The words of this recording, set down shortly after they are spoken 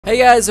Hey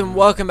guys, and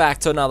welcome back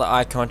to another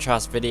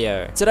iContrast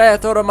video. Today I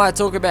thought I might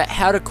talk about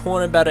how to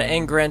corner better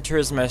in Gran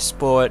Turismo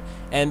Sport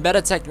and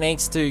better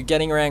techniques to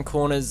getting around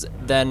corners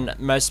than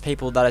most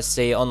people that I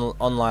see on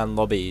online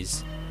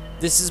lobbies.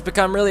 This has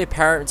become really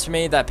apparent to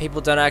me that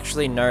people don't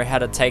actually know how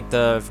to take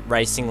the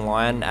racing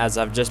line, as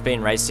I've just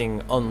been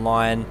racing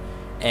online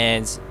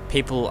and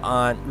people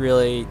aren't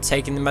really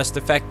taking the most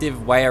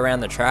effective way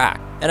around the track.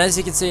 And as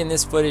you can see in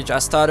this footage, I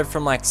started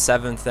from like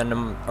 7th and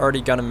I'm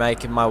already going to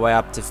make my way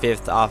up to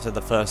 5th after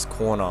the first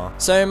corner.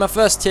 So my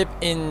first tip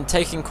in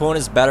taking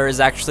corners better is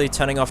actually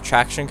turning off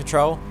traction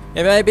control.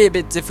 It may be a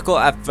bit difficult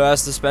at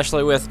first,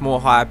 especially with more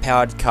higher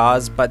powered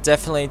cars, but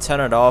definitely turn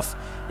it off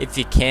if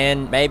you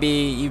can. Maybe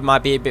you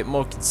might be a bit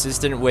more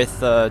consistent with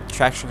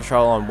traction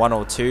control on 1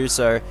 or 2,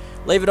 so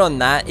leave it on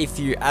that if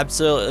you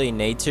absolutely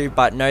need to,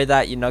 but know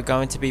that you're not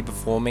going to be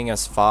performing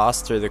as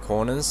fast through the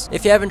corners.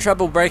 If you're having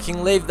trouble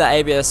braking, leave the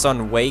ABS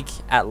on weak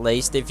at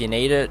least if you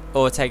need it,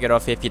 or take it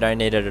off if you don't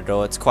need it at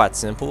all. It's quite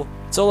simple.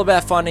 It's all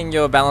about finding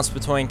your balance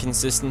between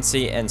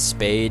consistency and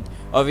speed.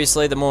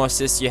 Obviously, the more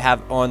assists you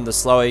have on, the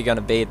slower you're going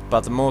to be,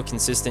 but the more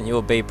consistent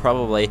you'll be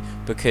probably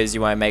because you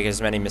won't make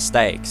as many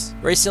mistakes.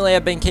 Recently,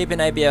 I've been keeping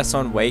ABS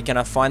on weak and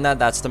I find that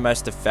that's the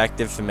most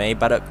effective for me,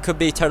 but it could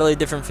be totally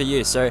different for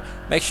you, so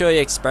make sure you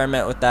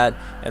experiment with that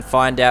and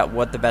find out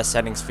what the best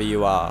settings for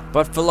you are.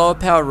 But for lower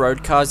power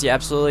road cars, you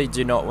absolutely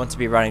do not want to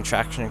be running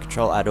traction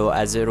control at all,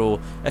 as it'll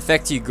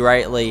affect you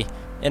greatly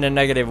in a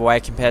negative way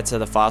compared to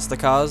the faster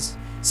cars.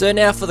 So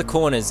now for the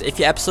corners, if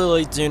you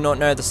absolutely do not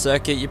know the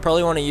circuit, you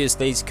probably want to use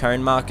these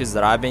cone markers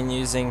that I've been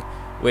using,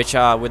 which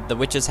are with the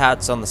witches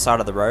hats on the side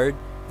of the road.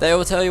 They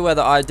will tell you where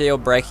the ideal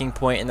braking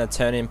point and the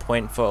turn-in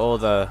point for all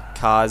the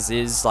cars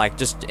is, like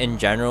just in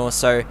general.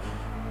 So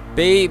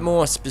be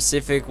more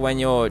specific when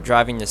you're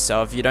driving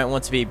yourself. You don't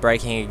want to be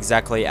braking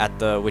exactly at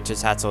the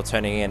witches hats or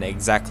turning in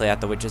exactly at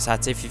the witches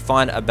hats. If you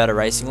find a better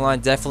racing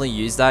line, definitely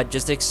use that.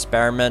 Just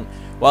experiment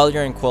while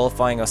you're in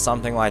qualifying or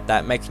something like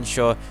that, making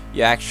sure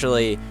you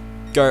actually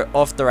go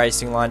off the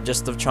racing line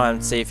just to try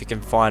and see if you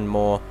can find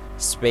more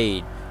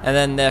speed, and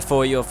then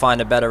therefore you'll find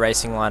a better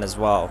racing line as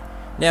well.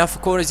 Now for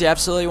corners, you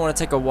absolutely want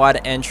to take a wider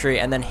entry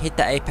and then hit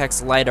the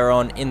apex later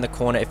on in the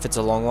corner if it's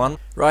a long one.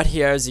 Right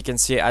here, as you can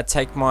see, I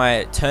take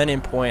my turn-in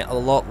point a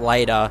lot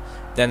later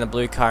than the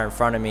blue car in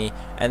front of me,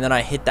 and then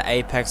I hit the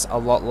apex a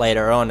lot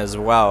later on as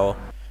well.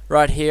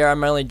 Right here,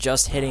 I'm only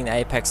just hitting the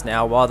apex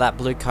now while that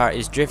blue car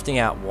is drifting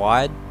out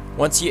wide.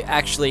 Once you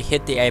actually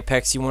hit the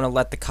apex, you want to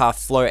let the car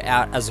flow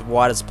out as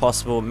wide as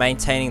possible,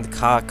 maintaining the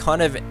car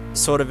kind of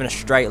sort of in a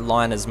straight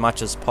line as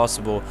much as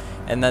possible,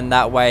 and then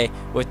that way,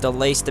 with the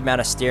least amount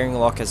of steering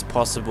lock as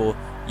possible,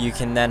 you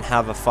can then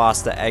have a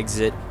faster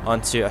exit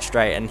onto a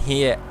straight. And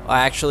here I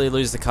actually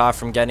lose the car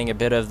from getting a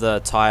bit of the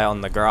tire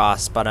on the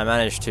grass, but I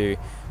managed to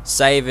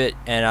save it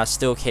and I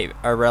still keep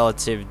a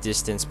relative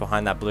distance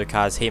behind that blue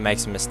car as he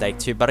makes a mistake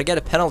too, but I get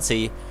a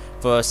penalty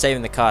for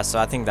saving the car, so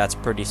I think that's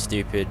pretty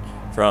stupid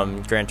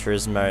from Gran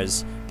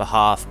Turismo's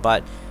behalf.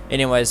 But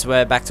anyways,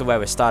 we're back to where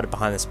we started,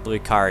 behind this blue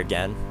car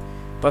again.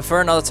 But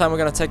for another time, we're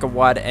going to take a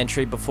wide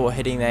entry before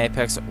hitting the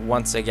apex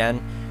once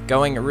again,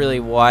 going really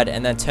wide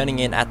and then turning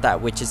in at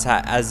that witch's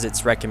hat as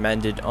it's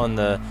recommended on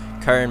the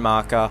cone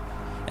marker.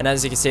 And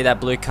as you can see,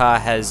 that blue car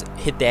has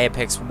hit the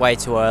apex way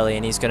too early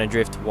and he's going to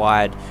drift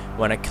wide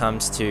when it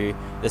comes to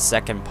the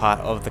second part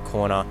of the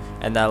corner,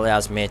 and that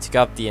allows me to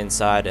go up the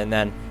inside, and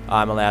then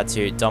I'm allowed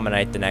to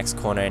dominate the next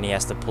corner and he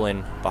has to pull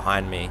in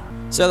behind me.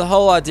 So the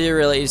whole idea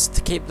really is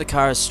to keep the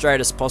car as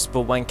straight as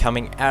possible when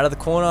coming out of the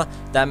corner.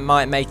 That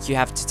might make you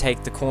have to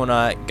take the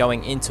corner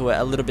going into it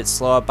a little bit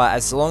slower, but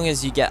as long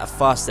as you get a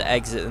faster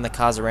exit than the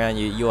cars around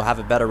you, you'll have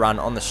a better run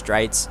on the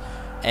straights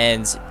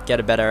and get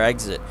a better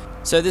exit.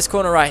 So this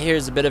corner right here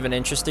is a bit of an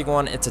interesting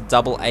one. It's a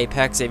double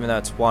apex even though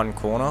it's one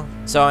corner.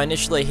 So I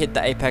initially hit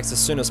the apex as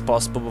soon as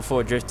possible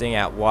before drifting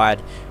out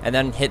wide, and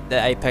then hit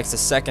the apex a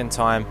second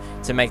time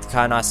to make the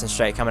car nice and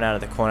straight coming out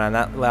of the corner, and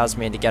that allows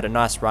me to get a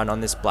nice run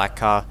on this black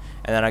car,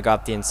 and then I go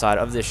up the inside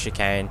of this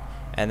chicane,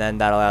 and then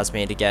that allows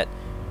me to get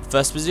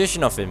first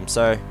position off him.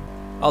 So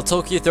I'll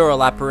talk you through a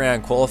lap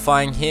around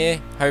qualifying here.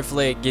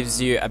 Hopefully it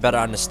gives you a better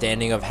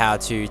understanding of how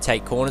to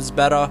take corners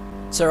better.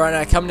 So right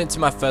now, coming into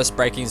my first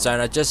braking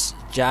zone, I just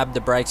jab the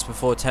brakes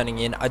before turning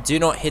in. I do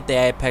not hit the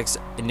apex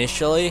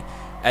initially,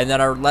 and then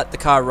I let the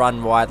car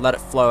run wide, let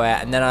it flow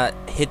out, and then I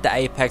hit the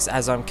apex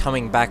as I'm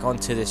coming back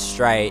onto this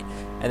straight,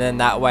 and then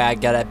that way I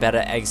get a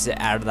better exit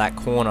out of that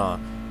corner.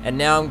 And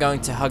now I'm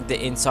going to hug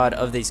the inside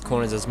of these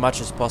corners as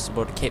much as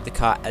possible to keep the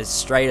car as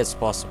straight as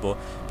possible,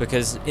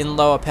 because in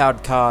lower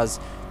powered cars,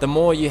 the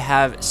more you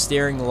have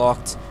steering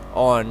locked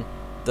on,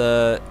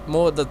 the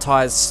more the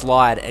tires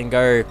slide and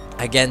go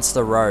against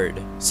the road.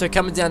 So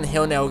coming down the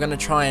hill now, we're going to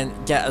try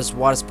and get as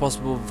wide as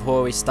possible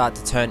before we start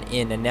to turn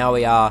in, and now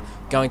we are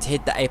going to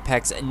hit the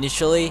apex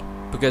initially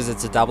because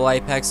it's a double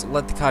apex,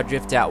 let the car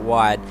drift out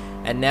wide,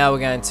 and now we're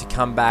going to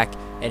come back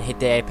and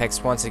hit the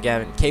apex once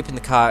again, keeping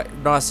the car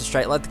nice and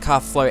straight. Let the car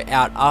flow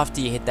out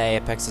after you hit the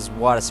apex as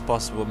wide as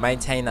possible,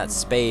 maintain that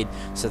speed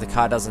so the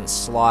car doesn't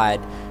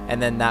slide,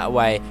 and then that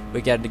way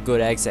we get a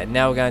good exit.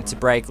 Now we're going to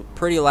brake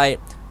pretty late,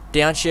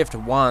 downshift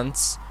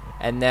once,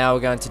 and now we're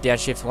going to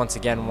downshift once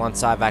again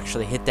once I've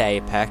actually hit the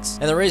apex.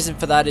 And the reason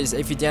for that is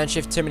if you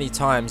downshift too many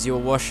times, you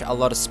will wash a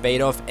lot of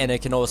speed off, and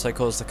it can also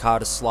cause the car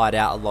to slide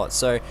out a lot.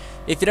 So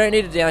if you don't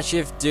need to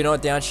downshift, do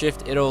not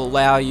downshift. It'll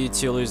allow you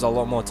to lose a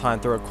lot more time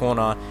through a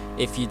corner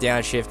if you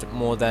downshift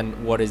more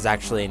than what is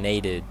actually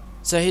needed.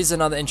 So here's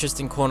another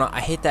interesting corner.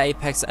 I hit the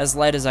apex as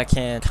late as I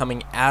can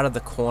coming out of the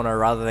corner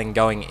rather than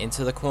going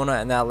into the corner,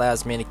 and that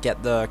allows me to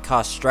get the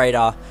car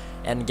straighter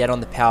and get on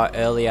the power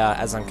earlier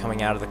as I'm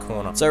coming out of the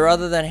corner. So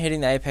rather than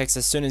hitting the apex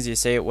as soon as you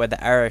see it where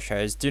the arrow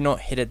shows, do not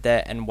hit it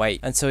there and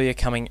wait until you're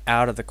coming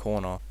out of the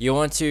corner. You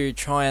want to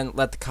try and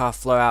let the car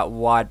flow out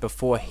wide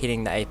before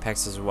hitting the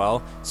apex as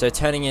well. So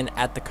turning in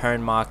at the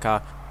cone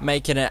marker,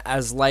 making it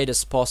as late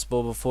as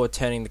possible before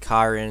turning the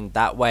car in.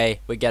 That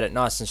way we get it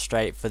nice and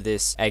straight for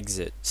this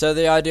exit. So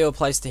the ideal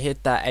place to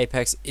hit that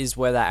apex is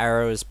where that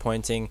arrow is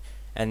pointing,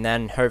 and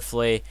then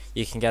hopefully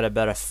you can get a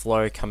better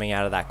flow coming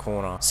out of that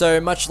corner. So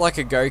much like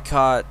a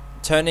go-kart,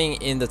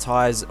 turning in the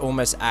tires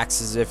almost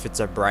acts as if it's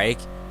a brake.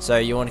 So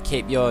you want to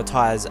keep your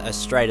tires as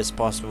straight as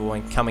possible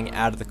when coming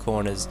out of the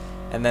corners,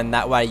 and then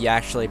that way you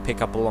actually pick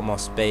up a lot more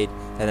speed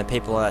than the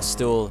people that are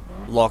still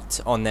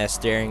locked on their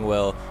steering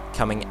wheel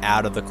coming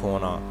out of the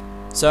corner.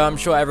 So I'm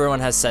sure everyone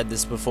has said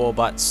this before,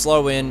 but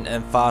slow in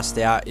and fast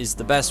out is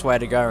the best way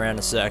to go around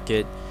a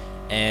circuit,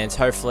 and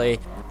hopefully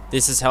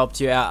this has helped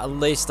you out at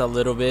least a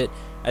little bit.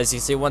 As you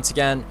can see, once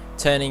again,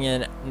 turning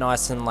in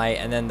nice and late,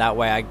 and then that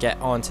way I get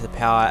onto the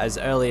power as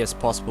early as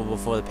possible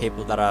before the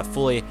people that are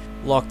fully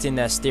locked in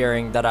their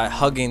steering, that are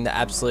hugging the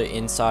absolute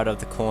inside of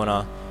the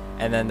corner,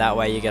 and then that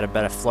way you get a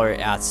better flow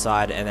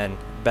outside and then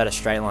better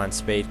straight line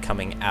speed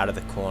coming out of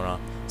the corner.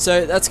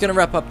 So that's going to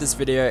wrap up this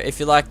video. If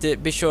you liked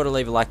it, be sure to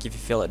leave a like if you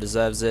feel it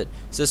deserves it.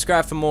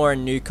 Subscribe for more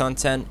and new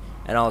content,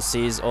 and I'll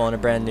see you all in a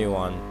brand new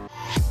one.